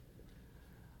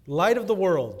Light of the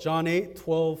world, John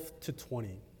 8:12-20.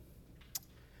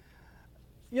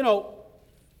 You know,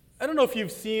 I don't know if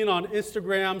you've seen on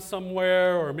Instagram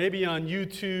somewhere or maybe on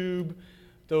YouTube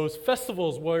those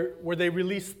festivals where they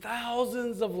release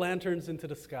thousands of lanterns into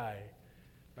the sky.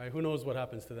 Right? Who knows what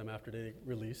happens to them after they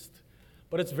released.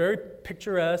 But it's very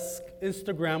picturesque,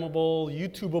 Instagrammable,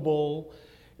 YouTubeable.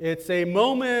 It's a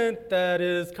moment that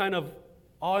is kind of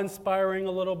awe-inspiring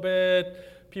a little bit.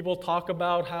 People talk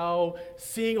about how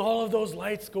seeing all of those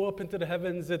lights go up into the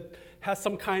heavens, it has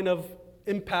some kind of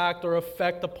impact or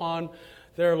effect upon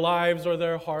their lives or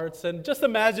their hearts. And just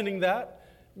imagining that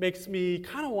makes me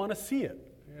kind of want to see it,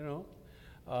 you know.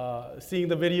 Seeing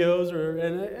the videos,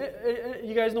 and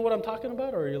you guys know what I'm talking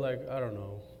about? Or are you like, I don't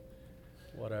know,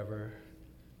 whatever.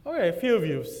 Okay, a few of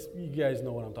you guys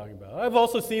know what I'm talking about. I've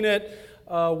also seen it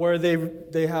where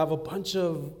they have a bunch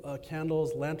of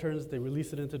candles, lanterns, they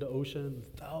release it into the ocean,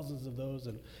 thousands of those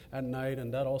at night,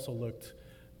 and that also looked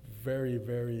very,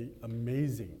 very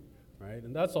amazing, right?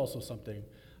 And that's also something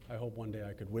I hope one day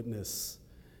I could witness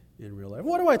in real life.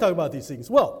 Why do I talk about these things?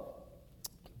 Well,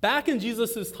 back in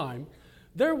Jesus' time,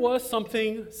 there was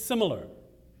something similar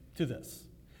to this,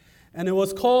 and it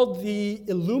was called the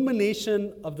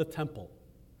illumination of the temple.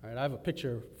 All right, I have a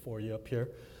picture for you up here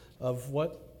of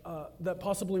what that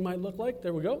possibly might look like.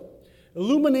 There we go.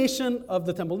 Illumination of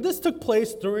the temple. This took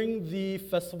place during the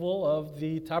festival of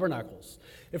the tabernacles.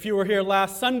 If you were here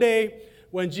last Sunday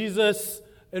when Jesus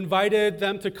invited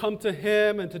them to come to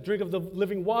him and to drink of the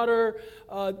living water,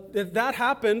 that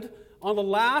happened on the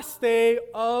last day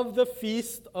of the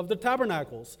Feast of the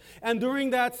Tabernacles. And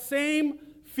during that same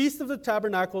Feast of the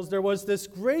Tabernacles, there was this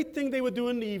great thing they would do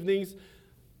in the evenings,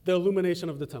 the illumination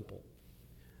of the temple.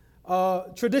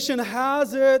 Tradition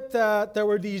has it that there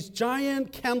were these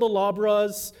giant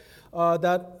candelabras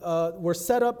that were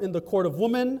set up in the court of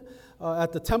women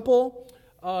at the temple.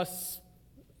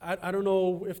 I don't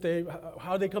know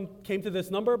how they came to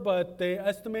this number, but they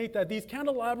estimate that these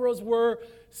candelabras were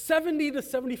 70 to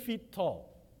 70 feet tall.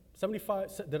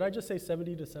 75, did I just say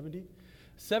 70 to 70?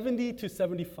 70 to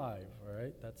 75, all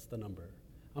right? That's the number.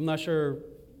 I'm not sure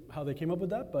how they came up with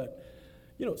that, but,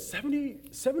 70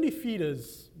 feet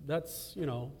that's,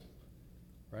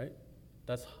 right?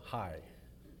 That's high,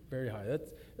 very high.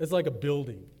 It's like a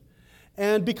building.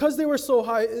 And because they were so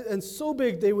high and so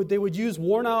big, they would use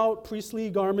worn-out priestly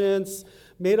garments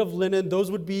made of linen. Those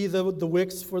would be the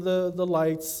wicks for the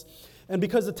lights. And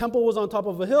because the temple was on top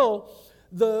of a hill,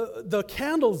 the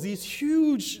candles, these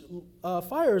huge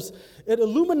fires, it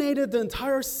illuminated the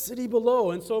entire city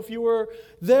below. And so if you were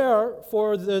there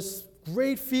for this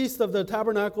great feast of the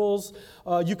tabernacles,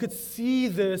 you could see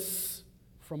this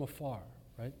from afar,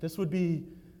 right? This would be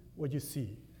what you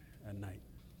see at night.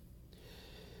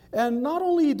 And not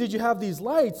only did you have these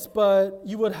lights, but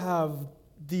you would have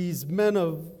these men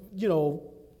of,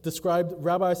 described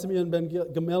Rabbi Simeon ben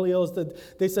Gamaliel,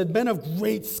 that they said men of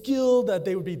great skill, that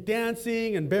they would be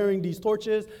dancing and bearing these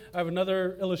torches. I have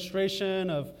another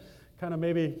illustration of kind of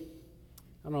maybe,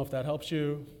 I don't know if that helps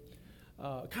you,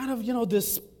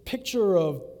 this picture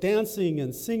of dancing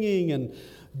and singing and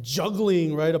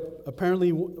juggling, right?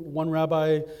 Apparently one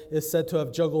rabbi is said to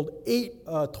have juggled 8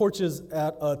 torches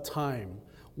at a time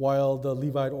while the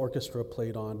Levite orchestra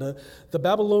played on. The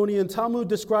Babylonian Talmud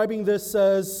describing this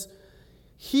says,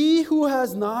 "He who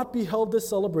has not beheld this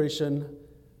celebration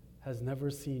has never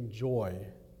seen joy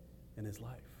in his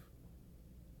life."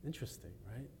 Interesting,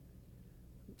 right?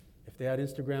 If they had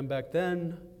Instagram back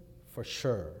then, for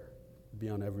sure, it'd be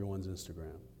on everyone's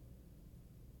Instagram.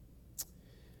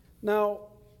 Now,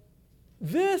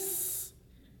 this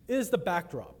is the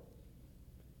backdrop.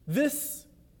 This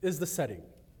is the setting.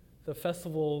 The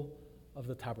festival of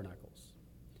the tabernacles.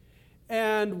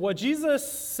 And what Jesus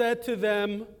said to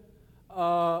them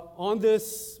on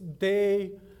this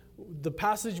day, the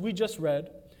passage we just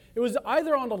read, it was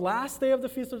either on the last day of the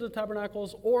Feast of the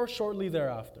Tabernacles or shortly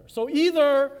thereafter. So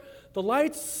either the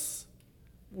lights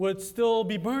would still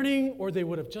be burning or they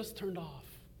would have just turned off.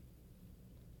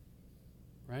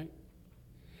 Right?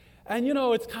 And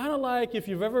it's kind of like if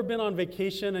you've ever been on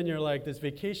vacation and you're like, this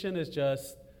vacation is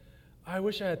just, I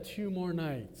wish I had 2 more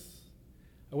nights.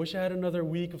 I wish I had another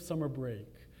week of summer break.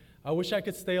 I wish I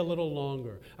could stay a little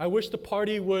longer. I wish the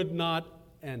party would not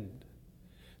end.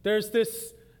 There's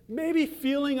this maybe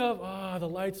feeling of, the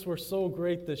lights were so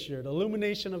great this year. The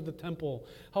illumination of the temple,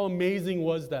 how amazing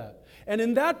was that? And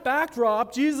in that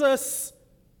backdrop, Jesus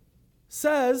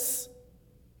says,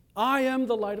 I am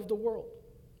the light of the world.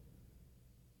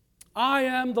 I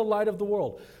am the light of the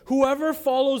world. Whoever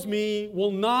follows me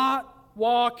will not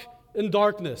walk in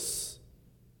darkness,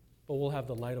 but will have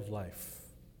the light of life.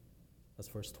 That's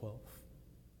verse 12.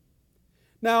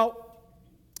 Now,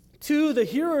 to the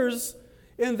hearers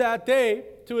in that day,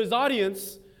 to his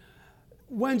audience,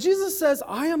 when Jesus says,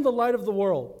 I am the light of the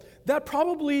world, that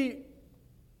probably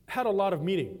had a lot of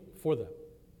meaning for them.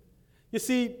 You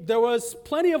see, there was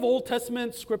plenty of Old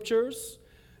Testament scriptures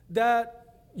that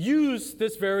use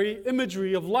this very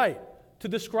imagery of light to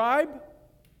describe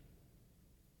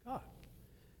God.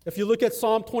 If you look at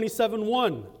Psalm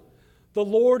 27:1, the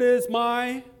Lord is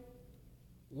my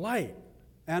light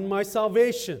and my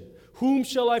salvation. Whom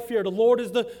shall I fear? The Lord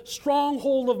is the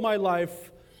stronghold of my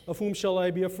life. Of whom shall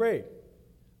I be afraid?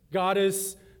 God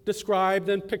is described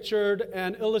and pictured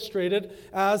and illustrated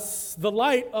as the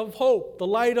light of hope, the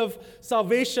light of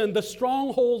salvation, the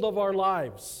stronghold of our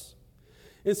lives.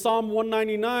 In Psalm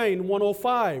 199,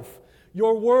 105,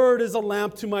 your word is a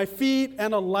lamp to my feet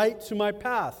and a light to my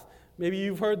path. Maybe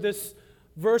you've heard this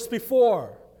verse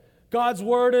before. God's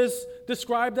word is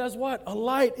described as what? A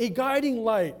light, a guiding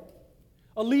light,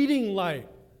 a leading light.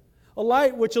 A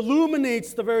light which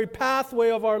illuminates the very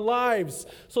pathway of our lives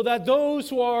so that those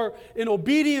who are in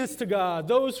obedience to God,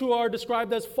 those who are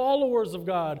described as followers of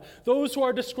God, those who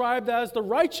are described as the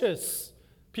righteous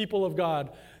people of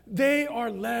God, they are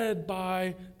led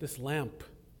by this lamp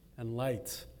and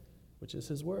light, which is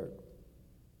His Word.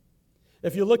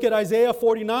 If you look at Isaiah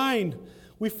 49,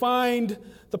 we find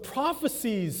the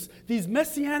prophecies, these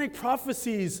messianic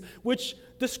prophecies, which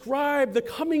describe the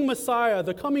coming Messiah,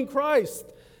 the coming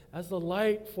Christ, as the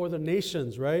light for the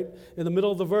nations, right? In the middle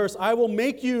of the verse, I will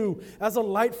make you as a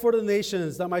light for the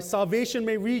nations, that my salvation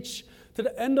may reach to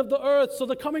the end of the earth. So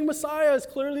the coming Messiah is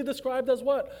clearly described as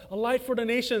what? A light for the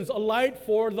nations, a light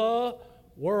for the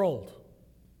world.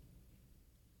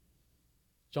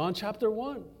 John chapter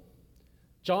 1.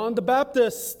 John the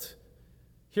Baptist.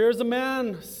 Here's a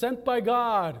man sent by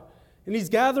God, and he's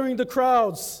gathering the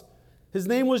crowds. His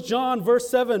name was John, verse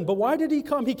 7. But why did he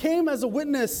come? He came as a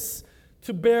witness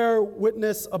to bear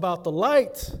witness about the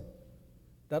light,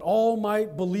 that all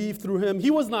might believe through him.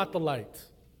 He was not the light,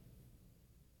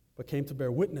 but came to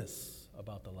bear witness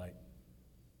about the light.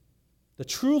 The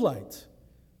true light,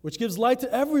 which gives light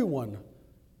to everyone,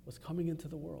 was coming into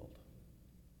the world.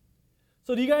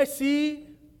 So do you guys see?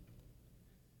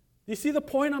 Do you see the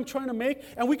point I'm trying to make?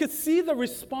 And we could see the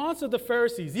response of the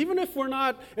Pharisees. Even if you're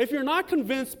not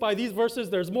convinced by these verses,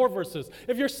 there's more verses.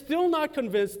 If you're still not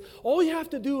convinced, all you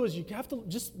have to do is you have to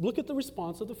just look at the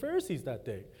response of the Pharisees that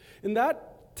day. In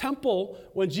that temple,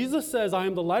 when Jesus says, I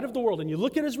am the light of the world, and you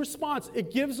look at his response,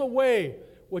 it gives away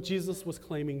what Jesus was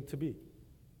claiming to be.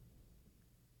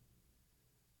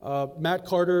 Matt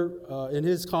Carter, in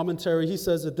his commentary, he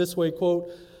says it this way, quote,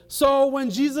 so when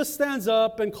Jesus stands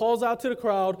up and calls out to the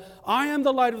crowd, I am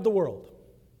the light of the world,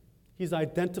 he's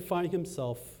identifying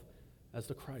himself as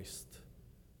the Christ,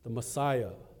 the Messiah,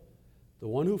 the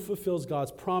one who fulfills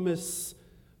God's promise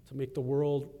to make the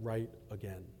world right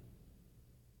again.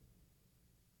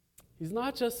 He's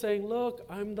not just saying, look,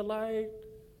 I'm the light.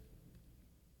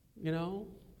 You know,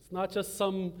 it's not just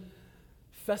some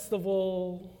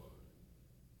festival.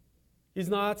 He's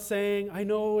not saying, I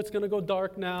know it's going to go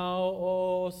dark now.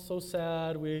 Oh, so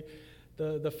sad. We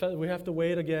have to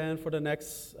wait again for the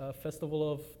next Festival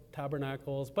of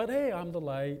Tabernacles. But hey, I'm the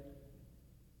light.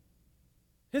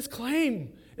 His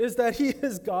claim is that he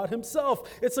is God himself.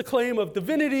 It's a claim of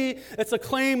divinity. It's a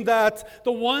claim that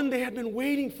the one they had been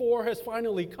waiting for has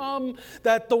finally come,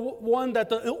 that the one that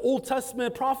the Old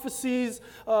Testament prophecies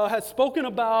has spoken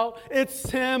about, it's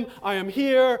him. I am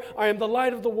here. I am the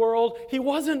light of the world. He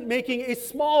wasn't making a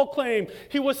small claim.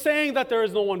 He was saying that there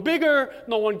is no one bigger,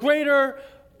 no one greater,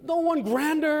 no one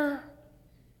grander.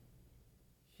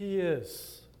 He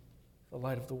is the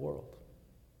light of the world.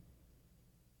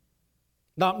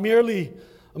 Not merely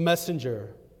a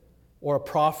messenger or a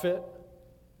prophet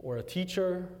or a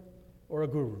teacher or a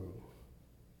guru.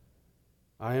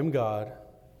 I am God.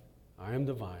 I am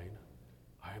divine.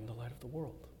 I am the light of the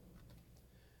world.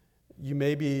 You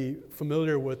may be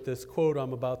familiar with this quote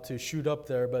I'm about to shoot up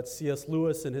there, but C.S.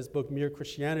 Lewis in his book Mere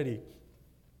Christianity,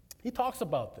 he talks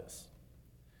about this.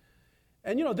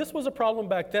 And this was a problem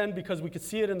back then because we could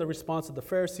see it in the response of the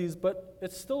Pharisees, but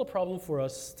it's still a problem for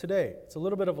us today. It's a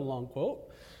little bit of a long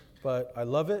quote, but I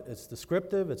love it. It's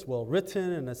descriptive, it's well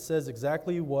written, and it says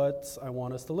exactly what I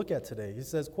want us to look at today. He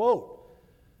says, quote,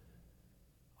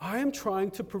 I am trying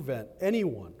to prevent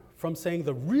anyone from saying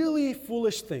the really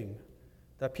foolish thing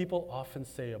that people often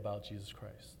say about Jesus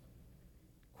Christ.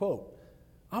 Quote,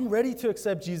 I'm ready to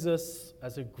accept Jesus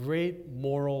as a great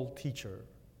moral teacher,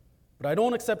 but I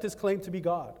don't accept his claim to be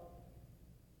God.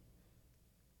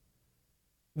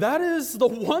 That is the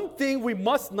one thing we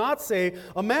must not say.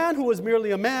 A man who was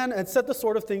merely a man and said the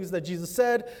sort of things that Jesus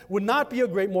said would not be a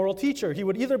great moral teacher. He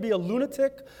would either be a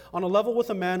lunatic on a level with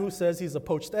a man who says he's a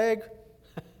poached egg.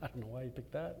 I don't know why you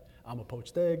picked that. I'm a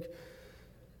poached egg.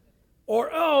 Or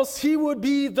else he would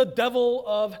be the devil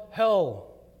of hell.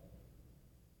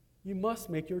 You must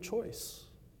make your choice.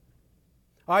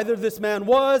 Either this man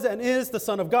was and is the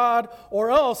Son of God,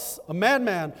 or else a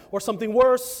madman, or something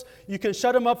worse. You can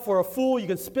shut him up for a fool, you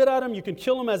can spit at him, you can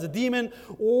kill him as a demon,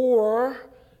 or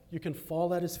you can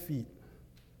fall at his feet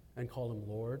and call him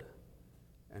Lord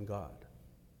and God.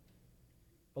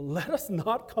 But let us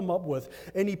not come up with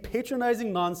any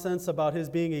patronizing nonsense about his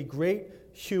being a great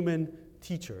human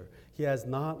teacher. He has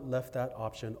not left that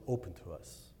option open to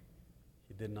us.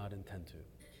 He did not intend to.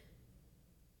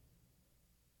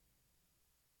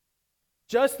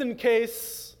 Just in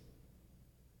case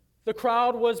the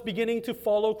crowd was beginning to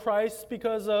follow Christ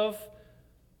because of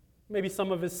maybe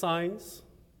some of his signs,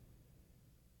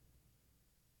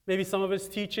 maybe some of his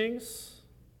teachings,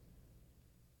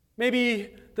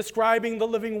 maybe describing the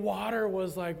living water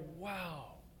was like,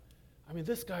 wow, I mean,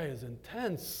 this guy is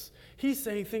intense. He's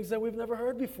saying things that we've never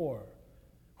heard before.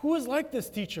 Who is like this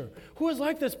teacher? Who is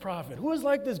like this prophet? Who is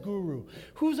like this guru?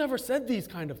 Who's ever said these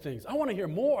kind of things? I want to hear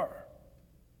more.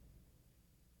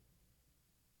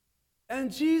 And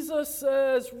Jesus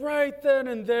says right then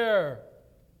and there,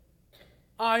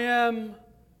 I am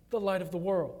the light of the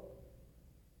world.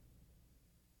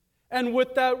 And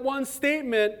with that one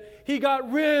statement, he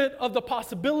got rid of the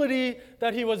possibility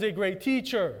that he was a great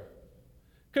teacher.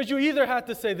 Because you either had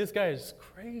to say, this guy is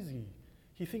crazy.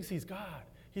 He thinks he's God.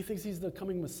 He thinks he's the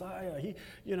coming Messiah.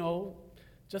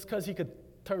 Just because he could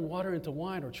turn water into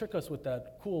wine or trick us with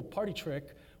that cool party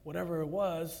trick, whatever it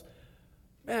was,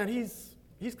 man, he's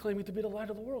claiming to be the light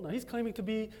of the world now. He's claiming to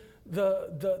be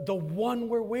the one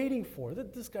we're waiting for.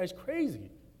 This guy's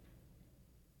crazy.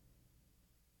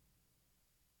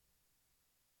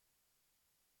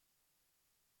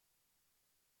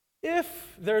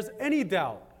 If there's any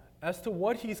doubt as to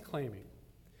what he's claiming,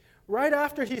 right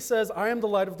after he says, I am the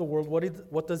light of the world,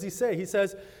 what does he say? He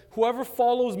says, whoever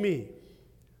follows me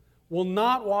will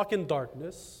not walk in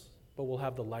darkness, but will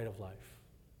have the light of life.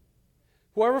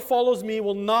 Whoever follows me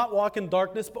will not walk in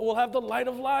darkness, but will have the light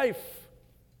of life.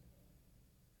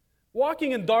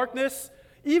 Walking in darkness,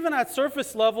 even at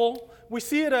surface level, we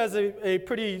see it as a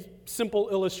pretty simple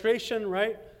illustration,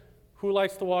 right? Who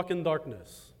likes to walk in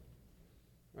darkness,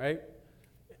 right?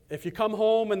 If you come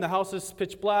home and the house is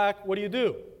pitch black, what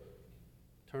do?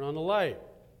 Turn on the light.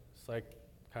 It's like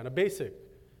kind of basic,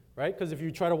 right? Because if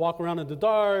you try to walk around in the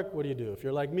dark, what do? If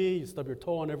you're like me, you stub your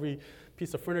toe on every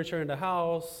piece of furniture in the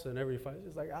house, and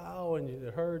it's like, ow, and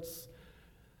it hurts.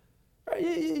 Right?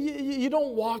 You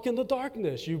don't walk in the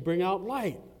darkness. You bring out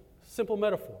light. Simple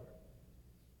metaphor.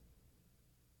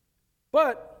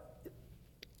 But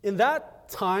in that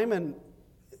time and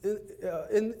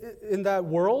in that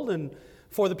world and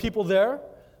for the people there,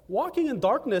 walking in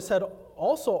darkness had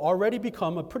also already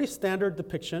become a pretty standard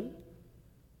depiction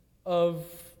of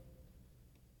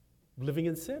living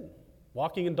in sin.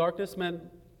 Walking in darkness meant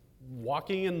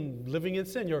walking and living in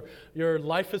sin. Your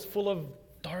life is full of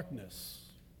darkness.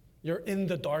 You're in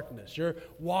the darkness. You're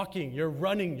walking, you're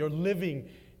running, you're living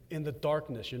in the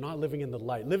darkness. You're not living in the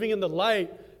light. Living in the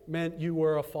light meant you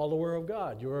were a follower of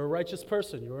God. You were a righteous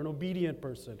person. You were an obedient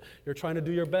person. You're trying to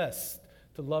do your best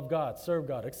to love God, serve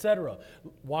God, etc.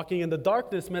 Walking in the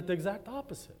darkness meant the exact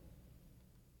opposite.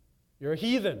 You're a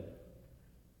heathen.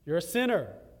 You're a sinner.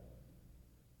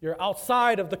 You're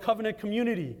outside of the covenant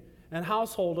community and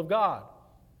household of God.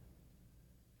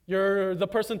 You're the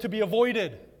person to be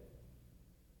avoided.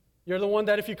 You're the one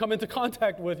that if you come into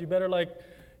contact with, you better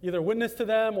either witness to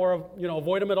them or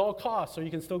avoid them at all costs so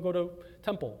you can still go to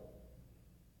temple.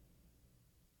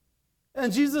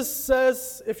 And Jesus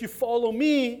says, if you follow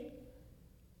me,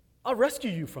 I'll rescue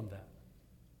you from that.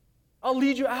 I'll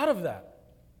lead you out of that.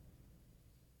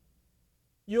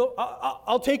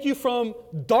 I'll take you from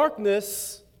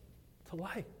darkness to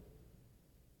light.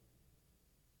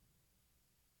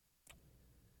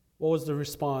 What was the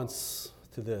response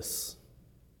to this?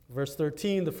 Verse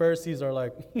 13, the Pharisees are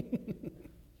like,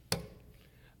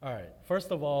 all right,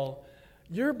 first of all,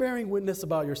 you're bearing witness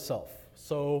about yourself,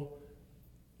 so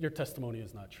your testimony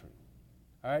is not true.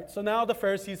 All right, so now the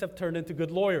Pharisees have turned into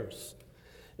good lawyers.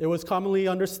 It was commonly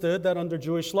understood that under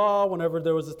Jewish law, whenever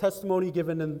there was a testimony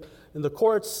given in the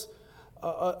courts,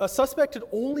 a suspect could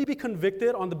only be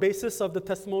convicted on the basis of the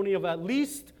testimony of at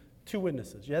least two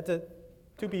witnesses. You had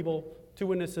two people, two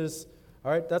witnesses.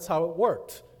 All right, that's how it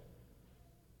worked.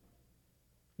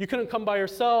 You couldn't come by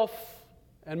yourself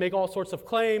and make all sorts of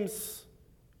claims.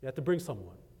 You have to bring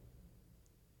someone.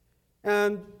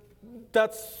 And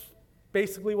that's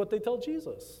basically what they tell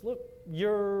Jesus. Look,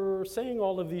 you're saying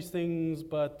all of these things,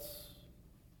 but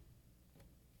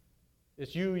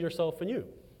it's you, yourself, and you.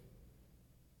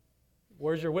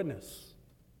 Where's your witness?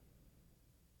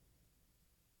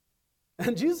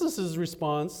 And Jesus'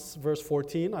 response, verse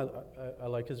 14, I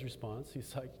like his response.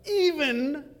 He's like,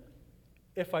 even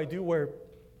if I do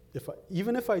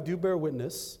bear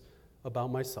witness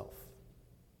about myself,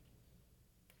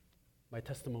 my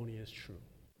testimony is true.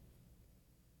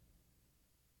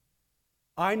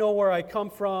 I know where I come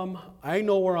from. I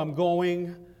know where I'm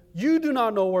going. You do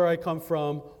not know where I come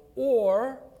from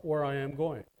or where I am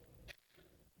going.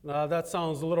 Now, that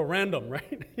sounds a little random,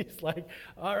 right? He's like,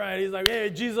 all right. He's like, hey,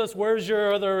 Jesus, where's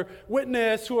your other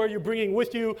witness? Who are you bringing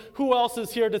with you? Who else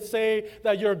is here to say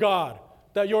that you're God,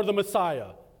 that you're the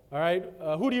Messiah? All right?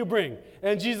 Who do you bring?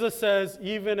 And Jesus says,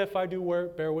 even if I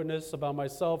do bear witness about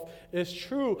myself, it's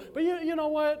true. But you know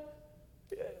what?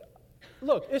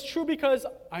 Look, it's true because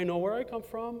I know where I come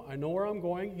from. I know where I'm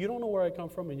going. You don't know where I come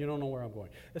from, and you don't know where I'm going.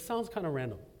 It sounds kind of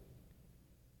random,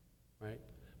 right?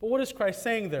 But what is Christ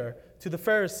saying there to the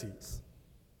Pharisees?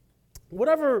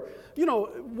 Whatever,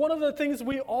 one of the things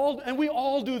we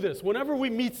all do this, whenever we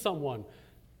meet someone,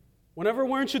 whenever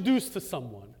we're introduced to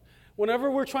someone, whenever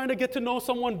we're trying to get to know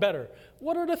someone better,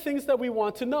 what are the things that we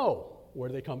want to know? Where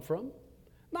they come from?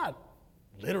 Not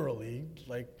literally,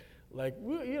 we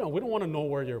don't want to know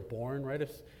where you're born, right?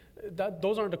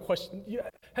 Those aren't the questions.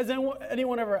 Has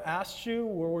anyone ever asked you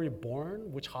where were you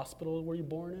born? Which hospital were you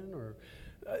born in? Or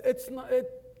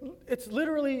it's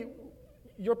literally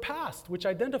your past which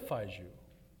identifies you,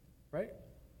 right?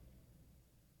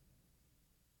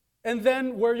 And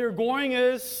then where you're going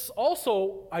is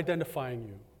also identifying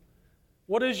you.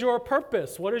 What is your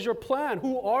purpose? What is your plan?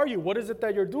 Who are you? What is it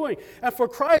that you're doing? And for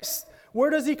Christ, where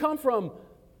does he come from?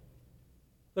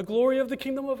 The glory of the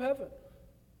kingdom of heaven.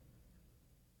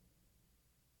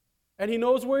 And he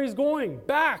knows where he's going,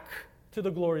 back to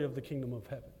the glory of the kingdom of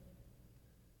heaven.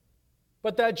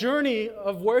 But that journey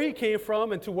of where he came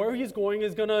from and to where he's going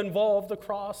is going to involve the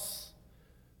cross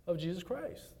of Jesus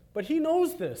Christ. But he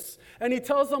knows this. And he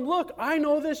tells them, look, I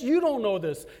know this, you don't know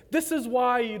this. This is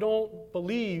why you don't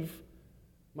believe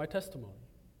my testimony.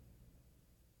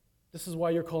 This is why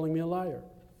you're calling me a liar.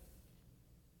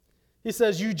 He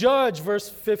says, you judge, verse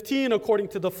 15, according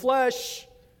to the flesh.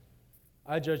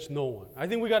 I judge no one. I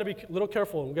think we got to be a little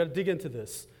careful. We got to dig into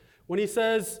this. When he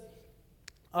says,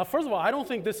 first of all, I don't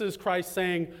think this is Christ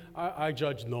saying, I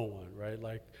judge no one, right?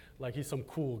 Like he's some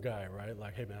cool guy, right?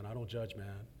 Like, hey, man, I don't judge,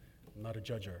 man. I'm not a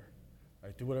judger.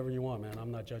 Right? Do whatever you want, man.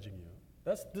 I'm not judging you.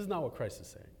 This is not what Christ is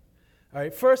saying. All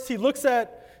right. First, he looks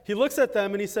at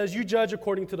them and he says, you judge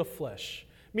according to the flesh.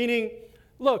 Meaning,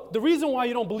 look, the reason why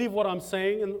you don't believe what I'm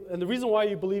saying and the reason why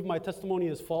you believe my testimony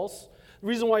is false, the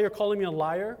reason why you're calling me a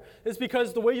liar is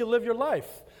because the way you live your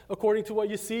life, according to what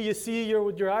you see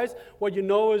with your eyes. What you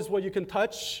know is what you can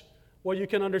touch, what you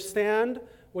can understand,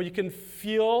 what you can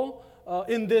feel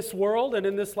in this world and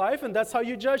in this life, and that's how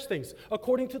you judge things,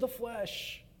 according to the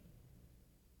flesh.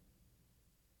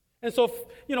 And so,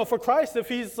 for Christ, if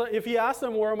he asked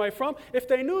them, where am I from? If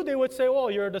they knew, they would say, well,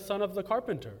 you're the son of the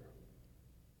carpenter.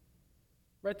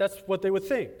 Right? That's what they would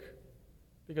think,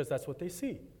 because that's what they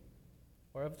see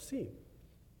or have seen.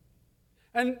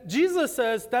 And Jesus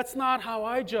says, that's not how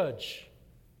I judge.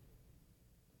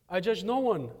 I judge no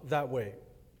one that way.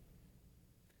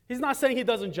 He's not saying he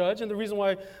doesn't judge, and the reason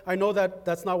why I know that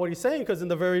that's not what he's saying, because in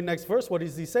the very next verse, what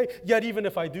does he say? Yet even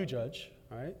if I do judge,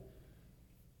 all right?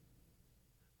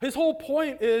 His whole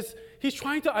point is he's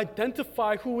trying to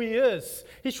identify who he is.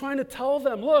 He's trying to tell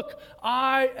them, look,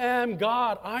 I am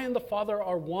God. I and the Father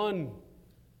are one.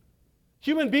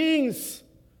 Human beings,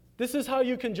 this is how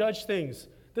you can judge things.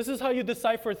 This is how you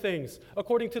decipher things.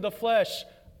 According to the flesh,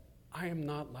 I am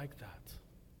not like that.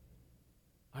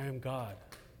 I am God.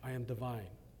 I am divine.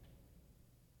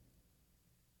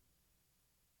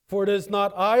 For it is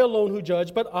not I alone who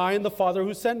judge, but I and the Father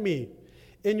who sent me.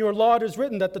 In your law it is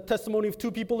written that the testimony of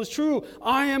two people is true.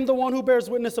 I am the one who bears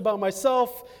witness about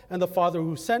myself, and the Father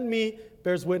who sent me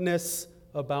bears witness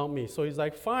about me. So he's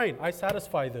like, fine, I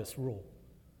satisfy this rule.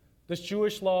 This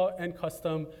Jewish law and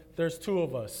custom, there's two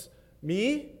of us,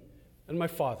 me and my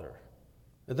Father.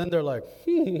 And then they're like,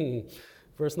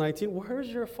 Verse 19, where's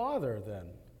your Father then?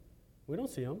 We don't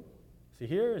see him. Is he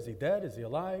here? Is he dead? Is he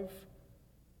alive?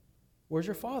 Where's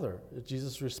your Father?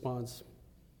 Jesus responds,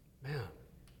 man,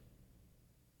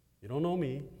 you don't know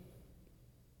me,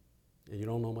 and you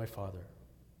don't know my Father.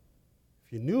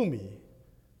 If you knew me,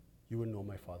 you would know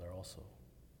my Father also.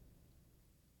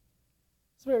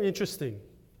 It's very interesting.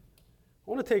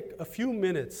 I want to take a few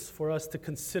minutes for us to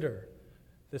consider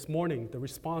this morning the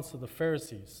response of the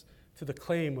Pharisees to the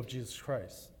claim of Jesus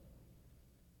Christ.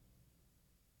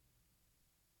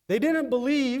 They didn't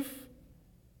believe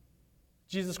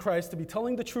Jesus Christ to be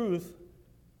telling the truth,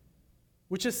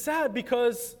 which is sad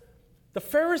because the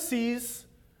Pharisees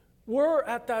were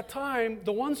at that time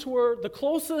the ones who were the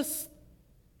closest,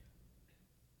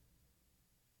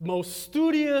 most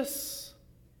studious,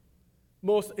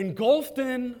 most engulfed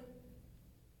in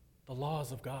the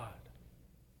laws of God.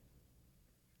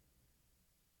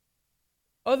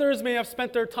 Others may have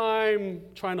spent their time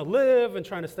trying to live and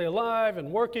trying to stay alive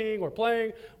and working or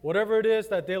playing, whatever it is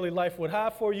that daily life would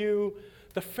have for you.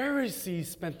 The Pharisees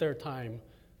spent their time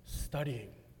studying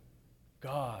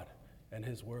God and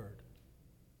His Word.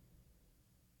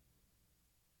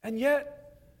 And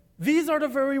yet, these are the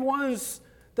very ones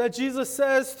that Jesus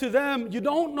says to them, you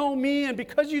don't know me, and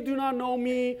because you do not know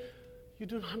me, you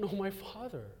do not know my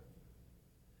Father.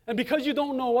 And because you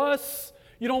don't know us,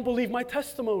 you don't believe my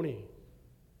testimony.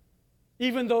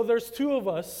 Even though there's two of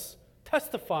us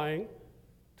testifying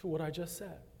to what I just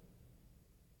said.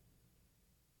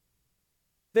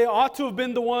 They ought to have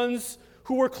been the ones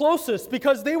who were closest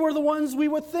because they were the ones we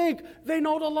would think. They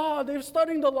know the law. They're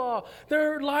studying the law.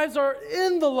 Their lives are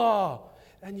in the law.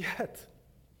 And yet,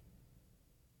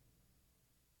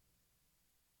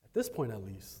 at this point at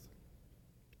least,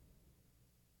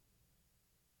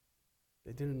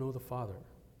 they didn't know the Father.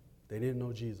 They didn't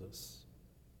know Jesus.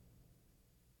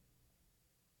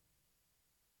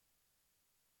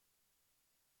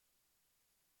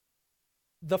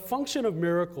 The function of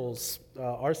miracles,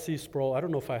 R.C. Sproul, I don't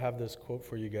know if I have this quote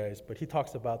for you guys, but he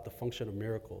talks about the function of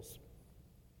miracles.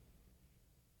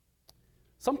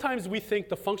 Sometimes we think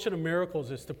the function of miracles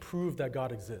is to prove that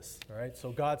God exists, all right?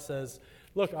 So God says,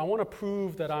 look, I want to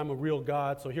prove that I'm a real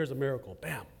God, so here's a miracle.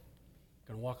 Bam, I'm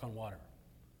going to walk on water.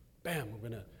 Bam, I'm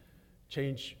going to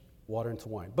change water into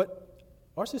wine. But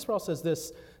R.C. Sproul says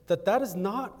this, that is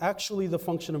not actually the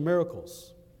function of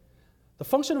miracles. The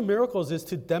function of miracles is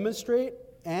to demonstrate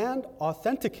and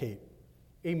authenticate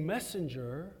a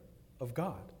messenger of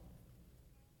God.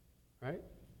 Right?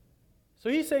 So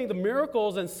he's saying the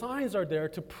miracles and signs are there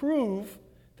to prove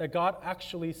that God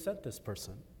actually sent this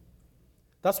person.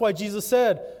 That's why Jesus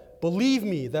said, believe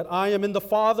me that I am in the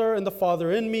Father and the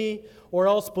Father in me, or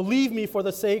else believe me for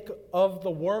the sake of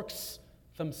the works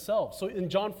themselves. So in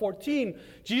John 14,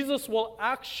 Jesus will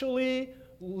actually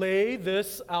lay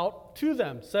this out to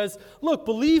them. Says, look,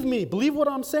 believe me. Believe what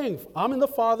I'm saying. I'm in the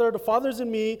Father's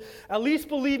in me. At least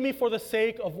believe me for the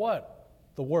sake of what?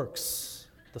 The works,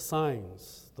 the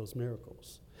signs, those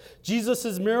miracles.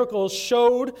 Jesus' miracles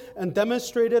showed and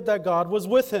demonstrated that God was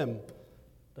with him.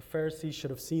 The Pharisees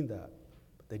should have seen that,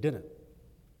 but they didn't.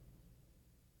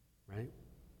 Right?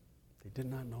 They did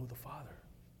not know the Father.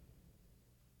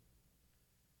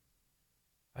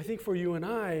 I think for you and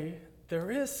I, there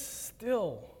is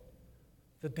still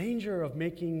the danger of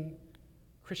making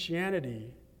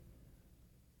Christianity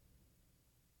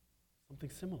something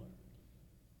similar.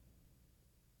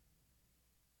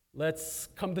 Let's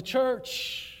come to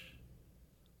church.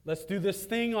 Let's do this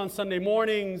thing on Sunday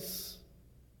mornings.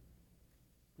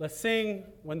 Let's sing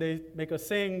when they make us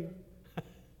sing.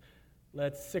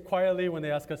 Let's sit quietly when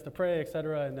they ask us to pray,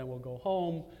 etc., and then we'll go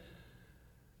home.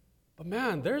 But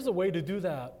man, there's a way to do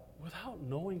that without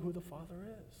knowing who the Father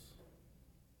is.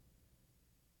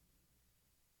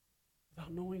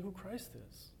 Without knowing who Christ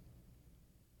is.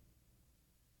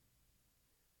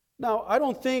 Now, I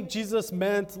don't think Jesus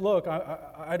meant, look,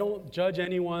 I don't judge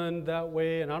anyone that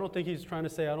way, and I don't think he's trying to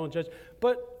say I don't judge.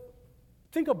 But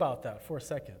think about that for a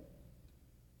second.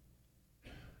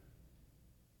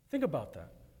 Think about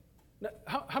that.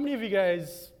 Now, how many of you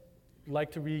guys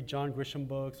like to read John Grisham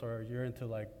books, or you're into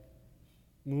like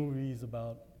movies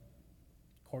about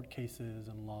court cases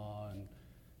and law and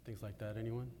things like that?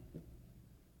 Anyone?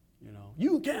 You know,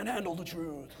 you can't handle the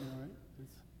truth. You know, right?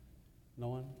 No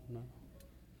one? No?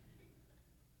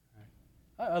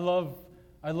 Right.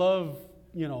 I love,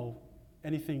 you know,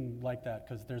 anything like that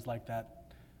because there's like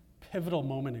that pivotal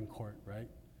moment in court, right?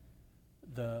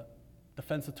 The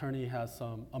defense attorney has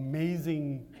some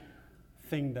amazing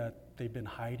thing that they've been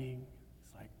hiding.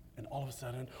 It's like, and all of a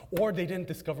sudden, or they didn't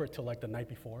discover it till like the night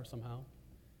before somehow.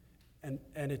 And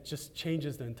it just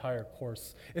changes the entire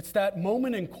course. It's that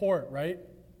moment in court, right?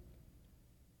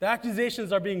 The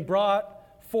accusations are being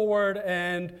brought forward,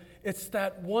 and it's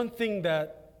that one thing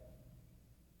that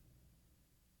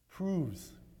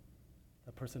proves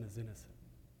that person is innocent.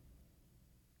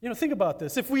 You know, think about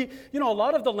this. If we, you know, a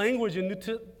lot of the language in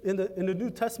the New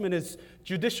Testament is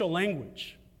judicial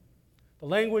language. The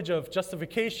language of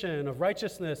justification, of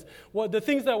righteousness, the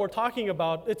things that we're talking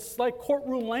about, it's like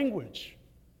courtroom language.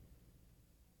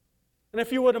 And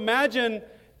if you would imagine,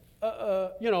 a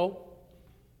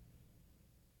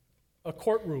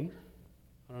courtroom,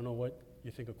 I don't know what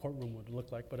you think a courtroom would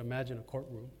look like, but imagine a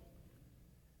courtroom.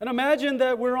 And imagine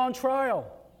that we're on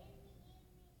trial.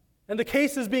 And the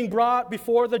case is being brought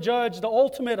before the judge, the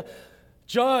ultimate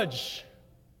judge.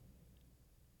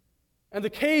 And the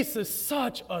case is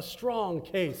such a strong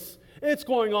case. It's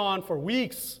going on for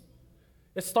weeks.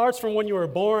 It starts from when you were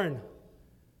born.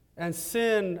 And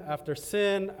sin after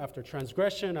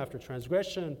transgression after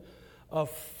transgression of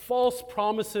false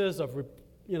promises of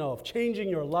changing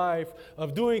your life,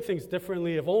 of doing things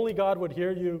differently. If only God would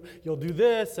hear you, you'll do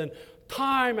this. And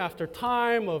time after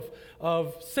time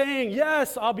of saying,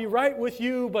 yes, I'll be right with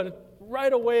you, but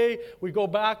right away, we go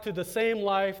back to the same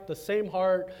life, the same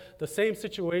heart, the same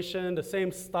situation, the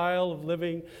same style of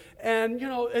living. And,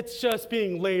 it's just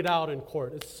being laid out in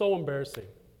court. It's so embarrassing.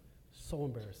 So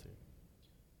embarrassing.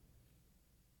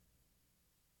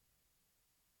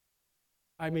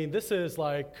 I mean, this is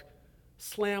like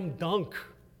slam dunk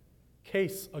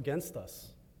case against us.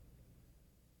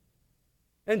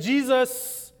 And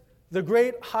Jesus, the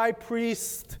great high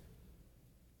priest,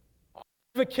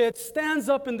 advocate, stands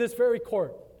up in this very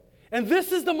court. And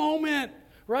this is the moment,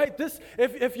 right?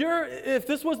 If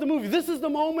this was the movie, this is the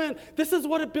moment. This is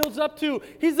what it builds up to.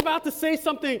 He's about to say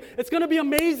something. It's going to be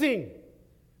amazing.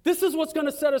 This is what's going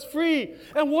to set us free.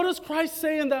 And what does Christ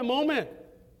say in that moment?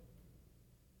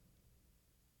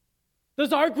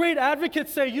 Does our great advocate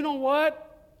say, you know what?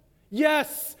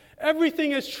 Yes,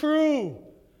 everything is true.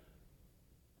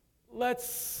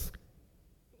 Let's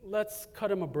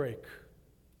cut him a break.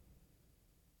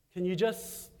 Can you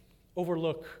just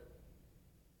overlook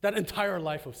that entire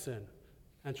life of sin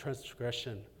and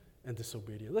transgression and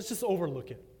disobedience? Let's just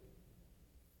overlook it.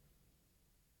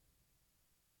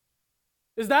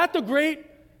 Is that the great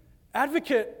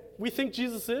advocate we think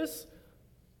Jesus is?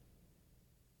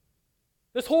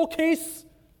 This whole case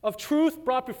of truth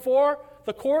brought before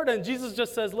the court, and Jesus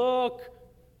just says, look,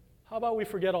 how about we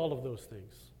forget all of those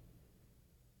things?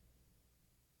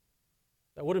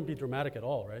 That wouldn't be dramatic at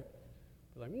all, right?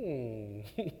 Like,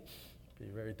 be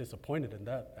very disappointed in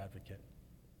that advocate.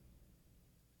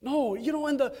 No,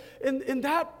 in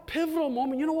that pivotal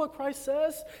moment, you know what Christ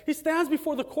says? He stands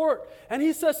before the court, and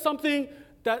he says something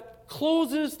that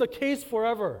closes the case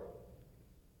forever.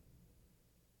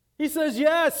 He says,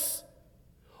 yes,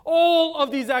 all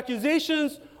of these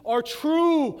accusations are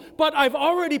true, but I've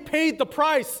already paid the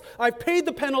price. I've paid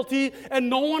the penalty, and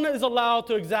no one is allowed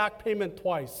to exact payment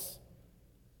twice.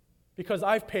 Because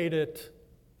I've paid it,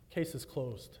 case is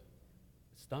closed.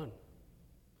 It's done.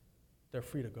 They're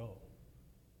free to go.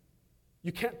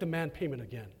 You can't demand payment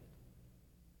again.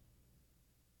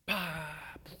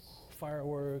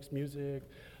 Fireworks, music,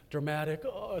 dramatic,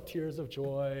 tears of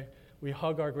joy. We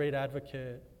hug our great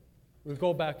advocate. We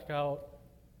go back out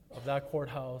of that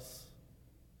courthouse,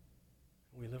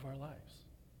 and we live our lives.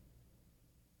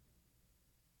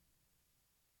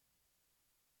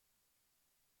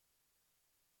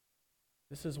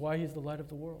 This is why he's the light of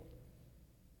the world.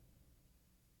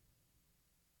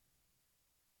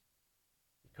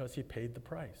 Because he paid the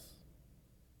price.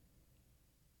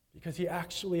 Because he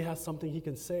actually has something he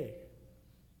can say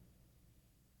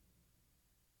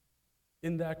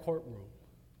in that courtroom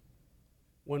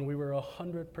when we were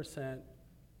 100%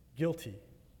 guilty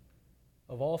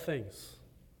of all things,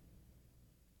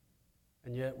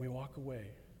 and yet we walk away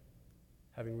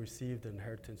having received the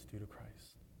inheritance due to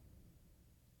Christ.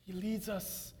 He leads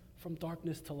us from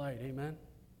darkness to light. Amen?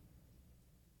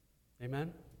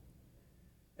 Amen?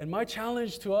 And my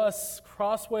challenge to us,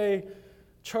 Crossway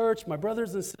Church, my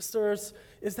brothers and sisters,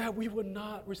 is that we would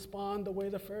not respond the way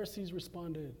the Pharisees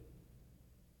responded.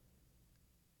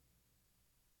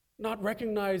 Not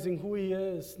recognizing who he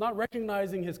is, not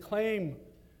recognizing his claim.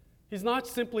 He's not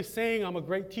simply saying, I'm a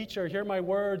great teacher, hear my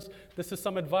words, this is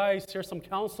some advice, here's some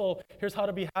counsel, here's how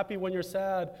to be happy when you're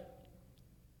sad.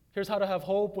 Here's how to have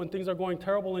hope when things are going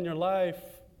terrible in your life.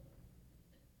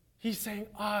 He's saying,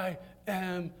 I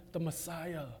am the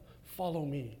Messiah. Follow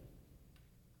me.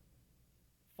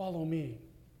 Follow me.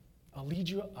 I'll lead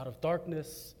you out of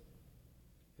darkness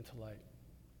into light.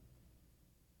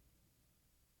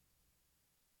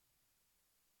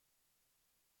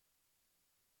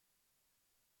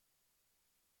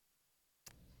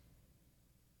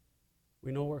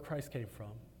 We know where Christ came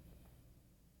from.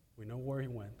 We know where he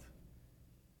went.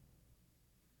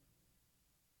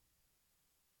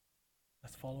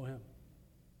 Let's follow him.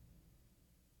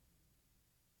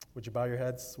 Would you bow your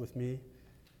heads with me?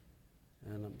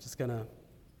 And I'm just going to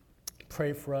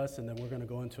pray for us, and then we're going to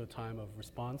go into a time of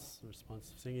responsive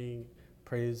singing,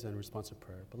 praise, and responsive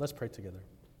prayer. But let's pray together.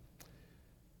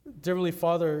 Dear Heavenly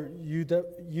Father,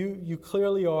 you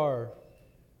clearly are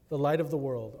the light of the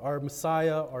world, our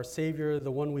Messiah, our Savior,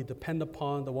 the one we depend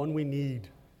upon, the one we need.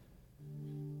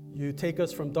 You take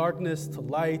us from darkness to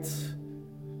light,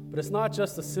 but it's not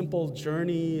just a simple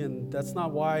journey, and that's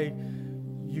not why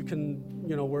you can,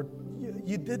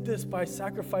 you did this by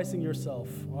sacrificing yourself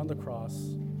on the cross.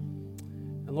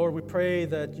 And Lord, we pray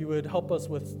that you would help us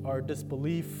with our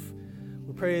disbelief.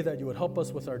 We pray that you would help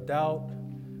us with our doubt.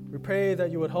 We pray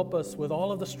that you would help us with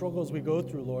all of the struggles we go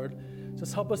through, Lord.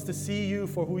 Just help us to see you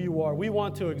for who you are. We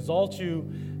want to exalt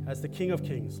you as the King of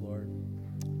Kings, Lord.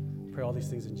 We pray all these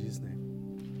things in Jesus' name.